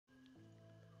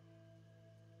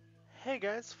Hey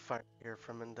guys, Fire here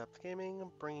from InDepth Gaming,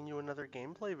 bringing you another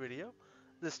gameplay video.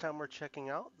 This time we're checking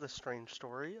out The Strange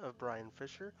Story of Brian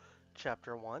Fisher,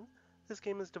 Chapter 1. This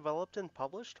game is developed and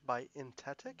published by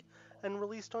InDepth and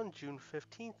released on June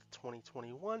 15th,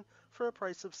 2021 for a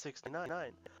price of $69.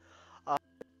 It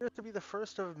appears to be the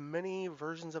first of many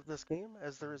versions of this game,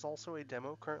 as there is also a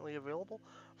demo currently available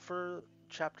for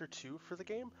Chapter 2 for the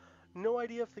game. No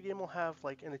idea if the game will have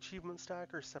like an achievement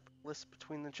stack or separate lists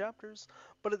between the chapters,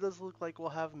 but it does look like we'll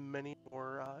have many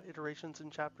more iterations and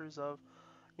chapters of,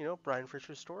 Brian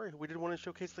Fisher's story. We did want to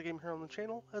showcase the game here on the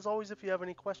channel. As always, if you have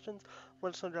any questions,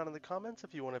 let us know down in the comments.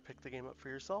 If you want to pick the game up for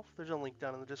yourself, there's a link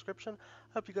down in the description.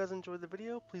 Hope you guys enjoyed the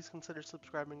video. Please consider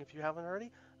subscribing if you haven't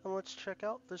already, and let's check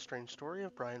out The Strange Story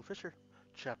of Brian Fisher,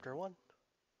 Chapter 1.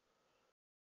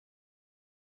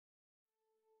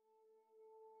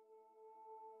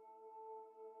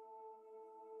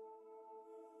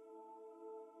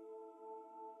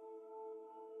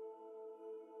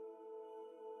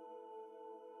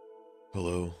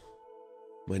 Hello,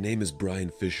 my name is Brian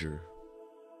Fisher.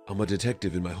 I'm a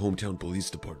detective in my hometown police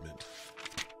department.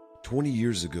 20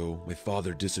 years ago, my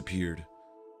father disappeared,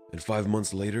 and 5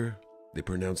 months later, they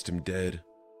pronounced him dead.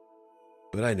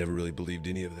 But I never really believed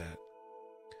any of that.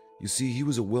 You see, he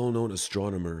was a well-known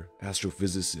astronomer,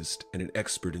 astrophysicist, and an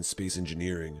expert in space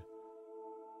engineering.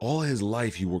 All his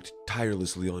life, he worked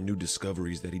tirelessly on new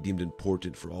discoveries that he deemed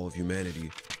important for all of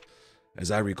humanity.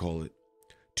 As I recall it,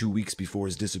 2 weeks before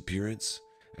his disappearance,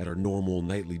 at our normal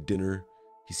nightly dinner,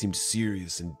 he seemed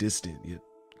serious and distant, yet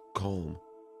calm.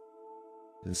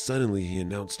 Then suddenly he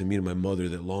announced to me and my mother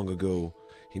that long ago,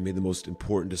 he made the most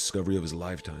important discovery of his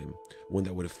lifetime, one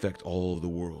that would affect all of the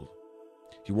world.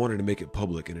 He wanted to make it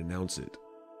public and announce it,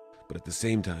 but at the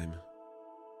same time,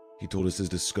 he told us his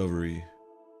discovery,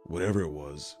 whatever it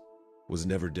was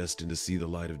never destined to see the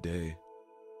light of day.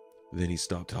 Then he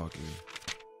stopped talking.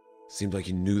 Seemed like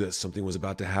he knew that something was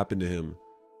about to happen to him.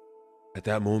 At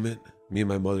that moment, me and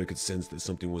my mother could sense that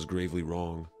something was gravely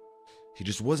wrong. He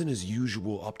just wasn't his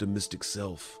usual optimistic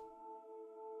self.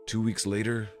 2 weeks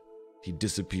later, he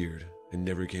disappeared and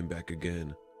never came back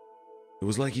again. It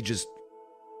was like he just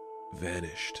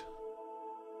vanished.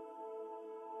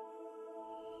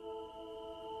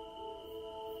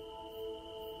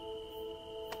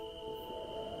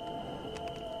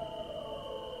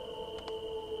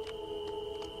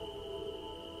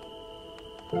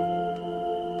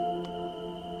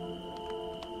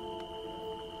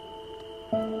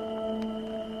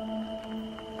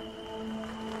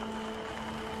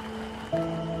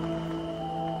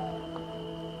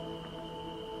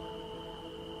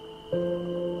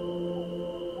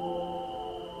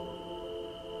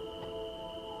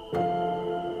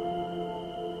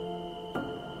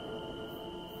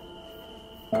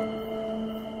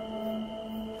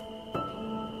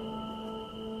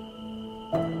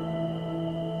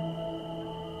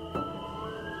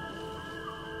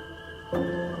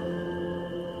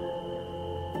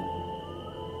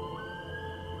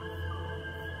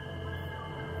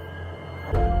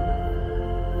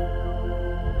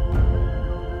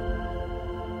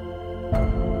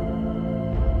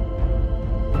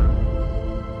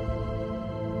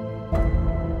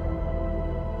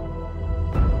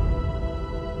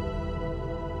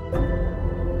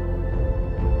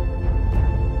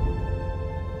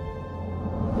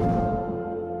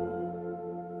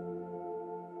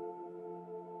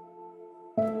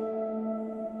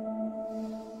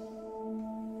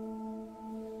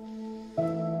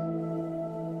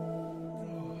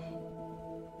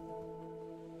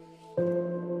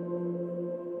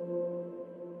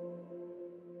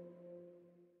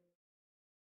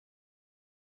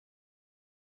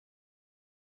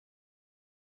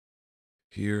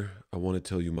 Here, I want to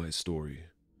tell you my story.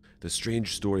 The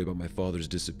strange story about my father's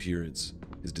disappearance,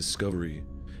 his discovery,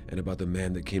 and about the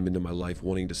man that came into my life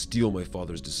wanting to steal my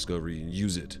father's discovery and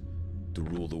use it to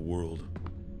rule the world.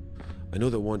 I know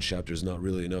that one chapter is not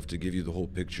really enough to give you the whole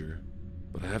picture,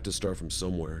 but I have to start from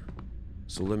somewhere.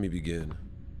 So let me begin.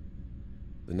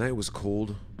 The night was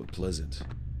cold but pleasant.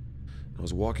 I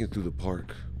was walking through the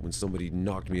park when somebody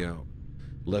knocked me out,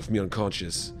 left me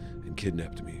unconscious, and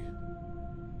kidnapped me.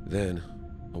 Then,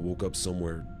 I woke up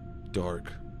somewhere dark,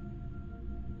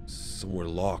 somewhere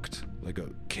locked, like a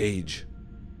cage.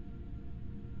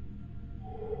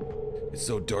 It's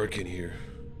so dark in here,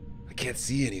 I can't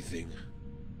see anything.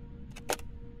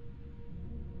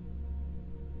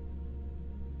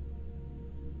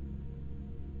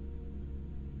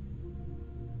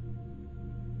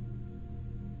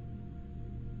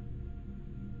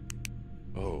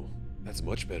 Oh, that's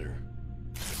much better.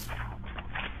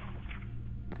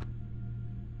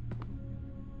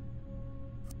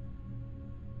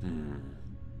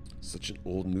 Such an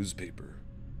old newspaper.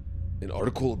 An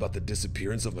article about the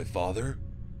disappearance of my father?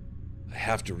 I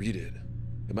have to read it.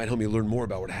 It might help me learn more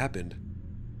about what happened.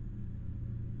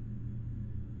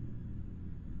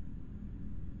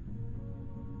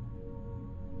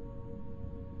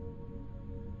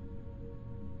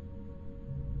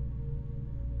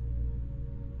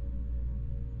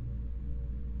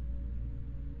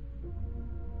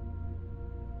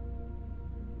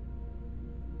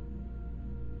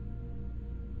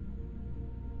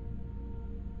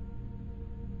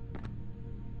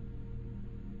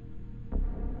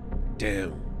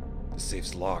 Damn, the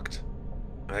safe's locked.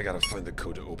 I gotta find the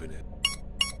code to open it.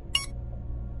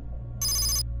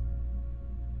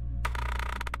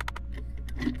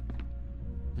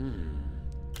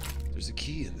 There's a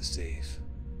key in the safe.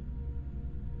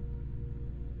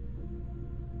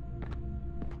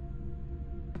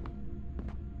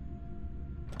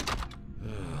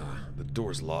 The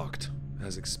door's locked,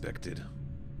 as expected.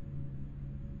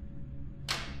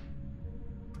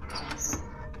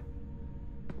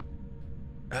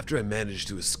 After I managed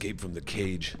to escape from the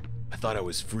cage, I thought I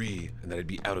was free and that I'd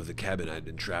be out of the cabin I had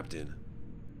been trapped in.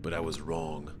 But I was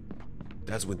wrong.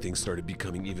 That's when things started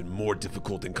becoming even more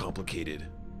difficult and complicated.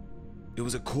 It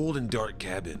was a cold and dark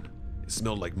cabin. It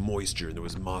smelled like moisture and there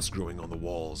was moss growing on the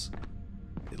walls.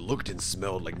 It looked and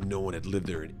smelled like no one had lived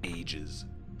there in ages.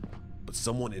 But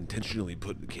someone intentionally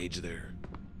put the cage there.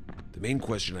 The main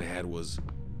question I had was,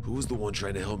 who was the one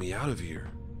trying to help me out of here?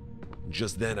 And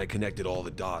just then I connected all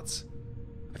the dots.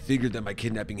 I figured that my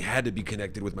kidnapping had to be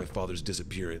connected with my father's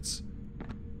disappearance.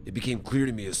 It became clear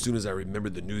to me as soon as I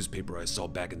remembered the newspaper I saw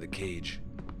back in the cage.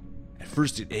 At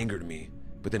first it angered me,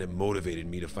 but then it motivated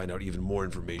me to find out even more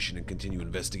information and continue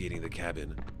investigating the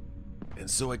cabin. And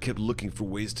so I kept looking for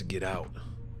ways to get out,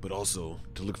 but also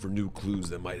to look for new clues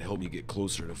that might help me get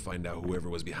closer to find out whoever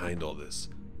was behind all this,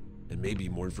 and maybe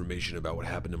more information about what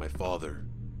happened to my father,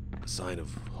 a sign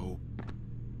of hope.